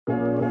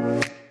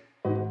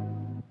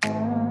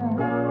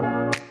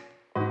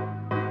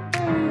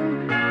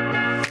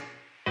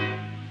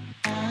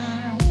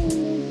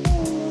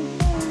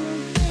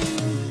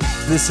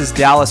this is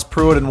Dallas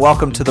Pruitt, and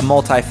welcome to the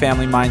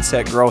Multifamily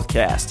Mindset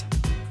Growthcast.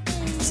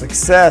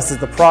 Success is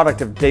the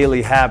product of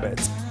daily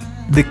habits.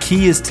 The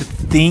key is to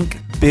think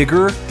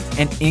bigger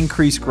and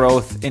increase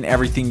growth in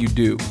everything you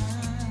do.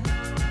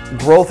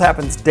 Growth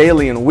happens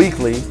daily and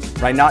weekly,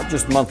 right? Not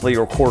just monthly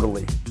or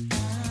quarterly.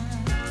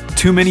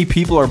 Too many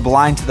people are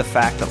blind to the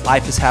fact that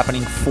life is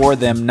happening for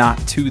them, not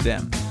to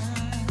them.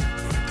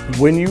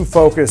 When you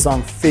focus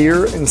on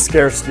fear and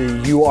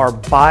scarcity, you are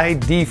by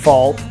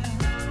default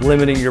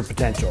limiting your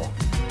potential.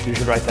 You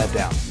should write that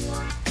down.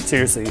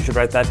 Seriously, you should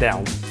write that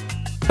down.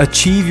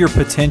 Achieve your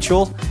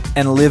potential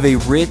and live a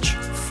rich,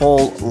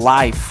 full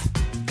life.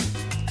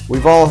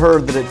 We've all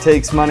heard that it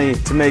takes money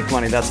to make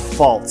money. That's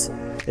false.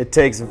 It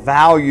takes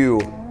value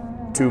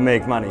to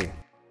make money.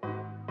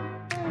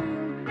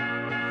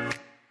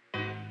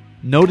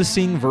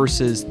 Noticing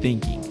versus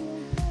thinking.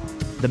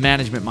 The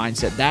management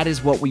mindset. That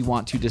is what we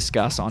want to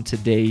discuss on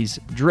today's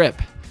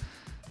drip.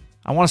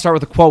 I want to start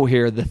with a quote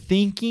here. The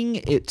thinking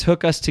it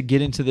took us to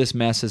get into this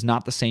mess is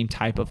not the same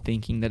type of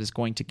thinking that is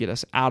going to get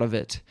us out of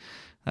it.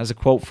 That's a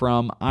quote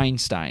from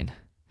Einstein.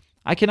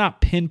 I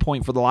cannot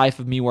pinpoint for the life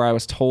of me where I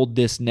was told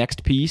this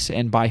next piece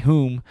and by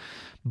whom,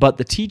 but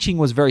the teaching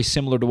was very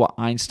similar to what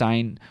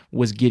Einstein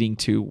was getting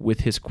to with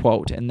his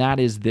quote, and that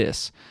is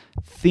this: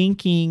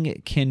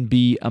 thinking can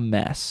be a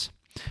mess.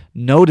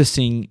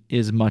 Noticing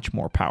is much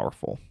more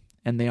powerful,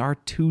 and they are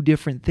two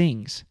different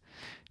things.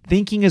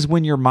 Thinking is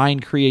when your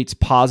mind creates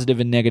positive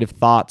and negative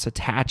thoughts,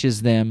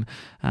 attaches them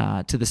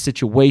to the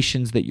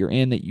situations that you're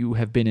in, that you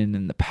have been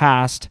in the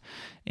past,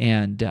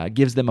 and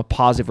gives them a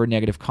positive or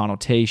negative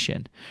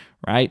connotation,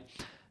 right?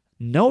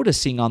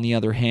 Noticing, on the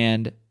other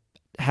hand,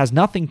 has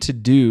nothing to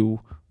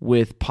do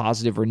with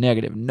positive or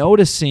negative.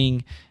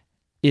 Noticing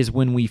is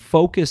when we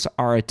focus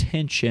our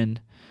attention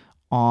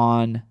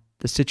on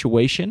the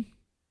situation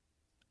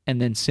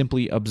and then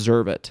simply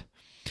observe it.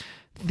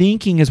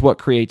 Thinking is what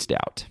creates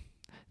doubt.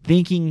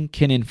 Thinking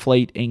can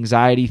inflate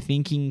anxiety.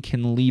 Thinking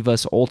can leave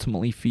us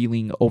ultimately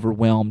feeling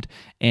overwhelmed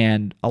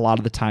and a lot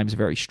of the times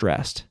very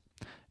stressed.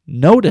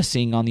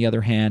 Noticing, on the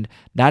other hand,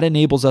 that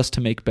enables us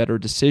to make better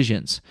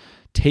decisions,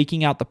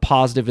 taking out the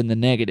positive and the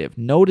negative.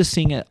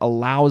 Noticing it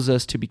allows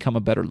us to become a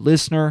better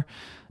listener.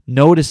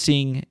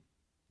 Noticing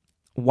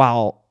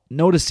allows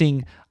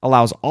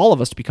all of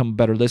us to become a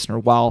better listener,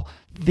 while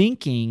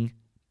thinking,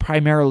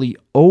 primarily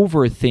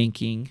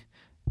overthinking,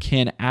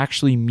 can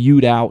actually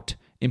mute out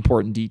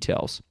important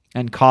details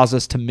and cause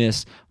us to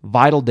miss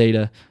vital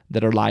data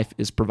that our life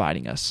is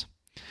providing us.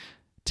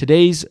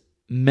 Today's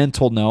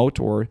mental note,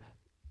 or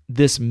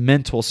this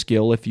mental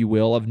skill, if you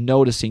will, of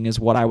noticing is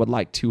what I would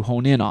like to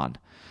hone in on,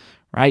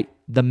 right?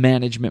 The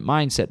management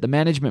mindset. The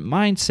management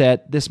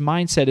mindset, this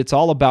mindset, it's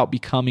all about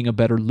becoming a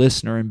better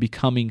listener and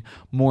becoming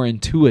more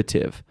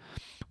intuitive.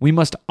 We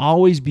must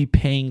always be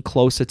paying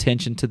close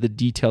attention to the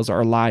details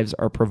our lives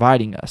are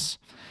providing us.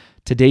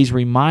 Today's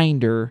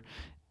reminder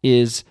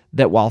is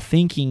that while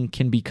thinking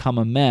can become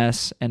a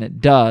mess, and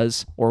it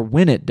does, or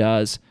when it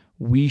does,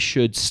 we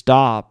should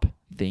stop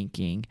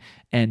thinking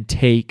and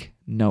take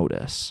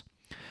notice.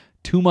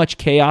 Too much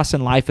chaos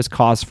in life is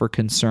cause for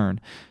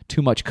concern.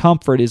 Too much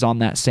comfort is, on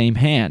that same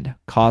hand,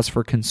 cause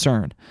for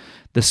concern.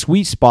 The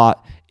sweet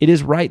spot, it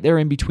is right there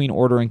in between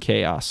order and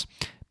chaos.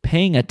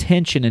 Paying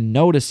attention and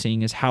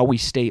noticing is how we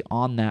stay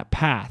on that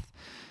path.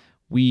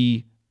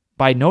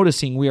 By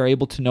noticing, we are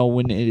able to know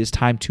when it is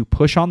time to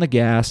push on the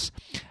gas,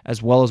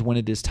 as well as when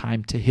it is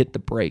time to hit the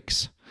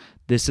brakes.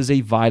 This is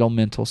a vital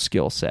mental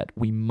skill set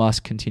we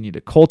must continue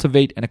to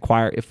cultivate and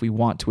acquire if we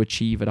want to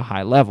achieve at a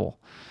high level.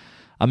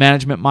 A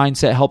management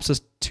mindset helps us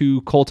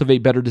to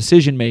cultivate better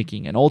decision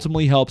making and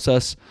ultimately helps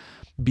us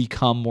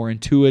become more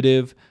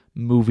intuitive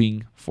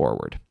moving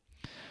forward.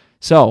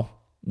 So,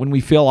 when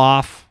we feel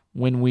off,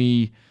 when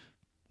we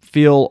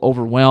feel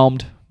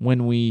overwhelmed,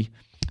 when we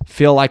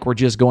feel like we're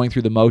just going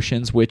through the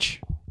motions, which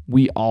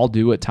we all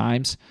do at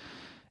times,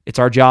 it's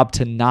our job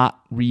to not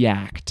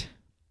react.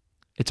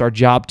 It's our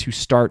job to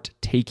start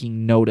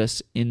taking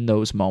notice in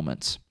those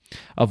moments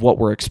of what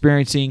we're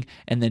experiencing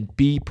and then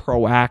be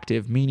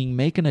proactive, meaning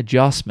make an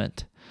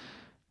adjustment.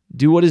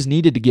 Do what is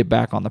needed to get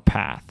back on the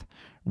path.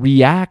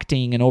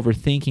 Reacting and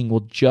overthinking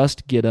will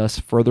just get us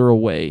further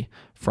away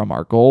from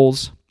our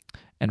goals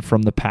and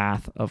from the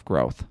path of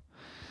growth.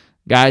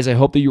 Guys, I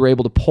hope that you were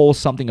able to pull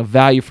something of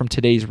value from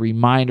today's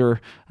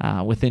reminder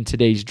within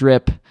today's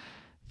drip.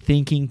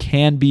 Thinking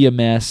can be a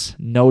mess.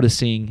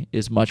 Noticing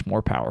is much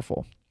more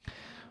powerful.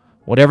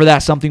 Whatever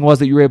that something was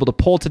that you were able to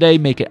pull today,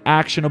 make it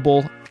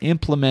actionable,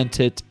 implement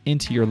it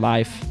into your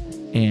life,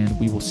 and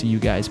we will see you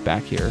guys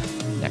back here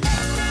next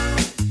time.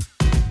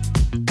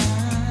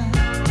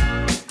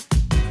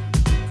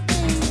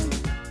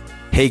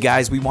 Hey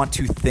guys, we want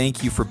to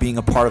thank you for being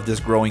a part of this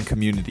growing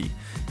community.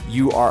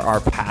 You are our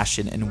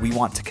passion, and we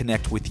want to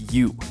connect with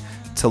you.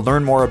 To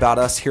learn more about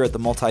us here at the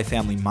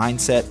Multifamily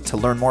Mindset, to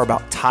learn more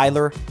about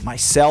Tyler,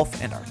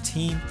 myself, and our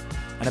team,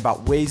 and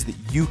about ways that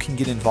you can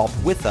get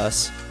involved with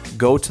us,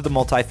 go to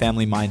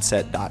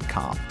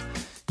themultifamilymindset.com.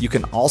 You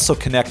can also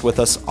connect with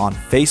us on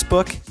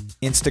Facebook,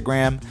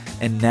 Instagram,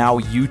 and now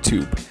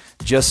YouTube.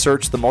 Just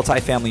search the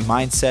Multifamily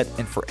Mindset,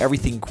 and for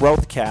everything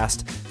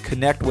Growthcast,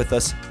 connect with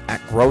us at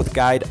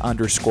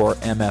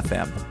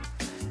growthguide_MFM.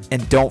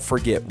 And don't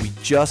forget, we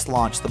just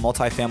launched the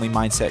Multifamily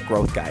Mindset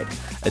Growth Guide,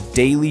 a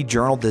daily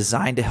journal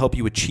designed to help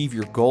you achieve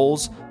your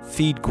goals,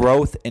 feed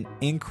growth, and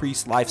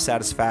increase life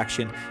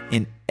satisfaction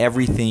in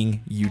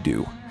everything you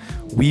do.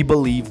 We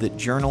believe that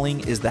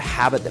journaling is the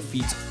habit that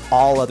feeds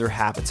all other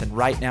habits, and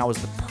right now is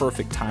the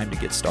perfect time to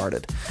get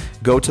started.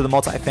 Go to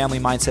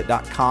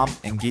themultifamilymindset.com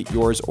and get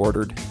yours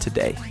ordered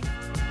today.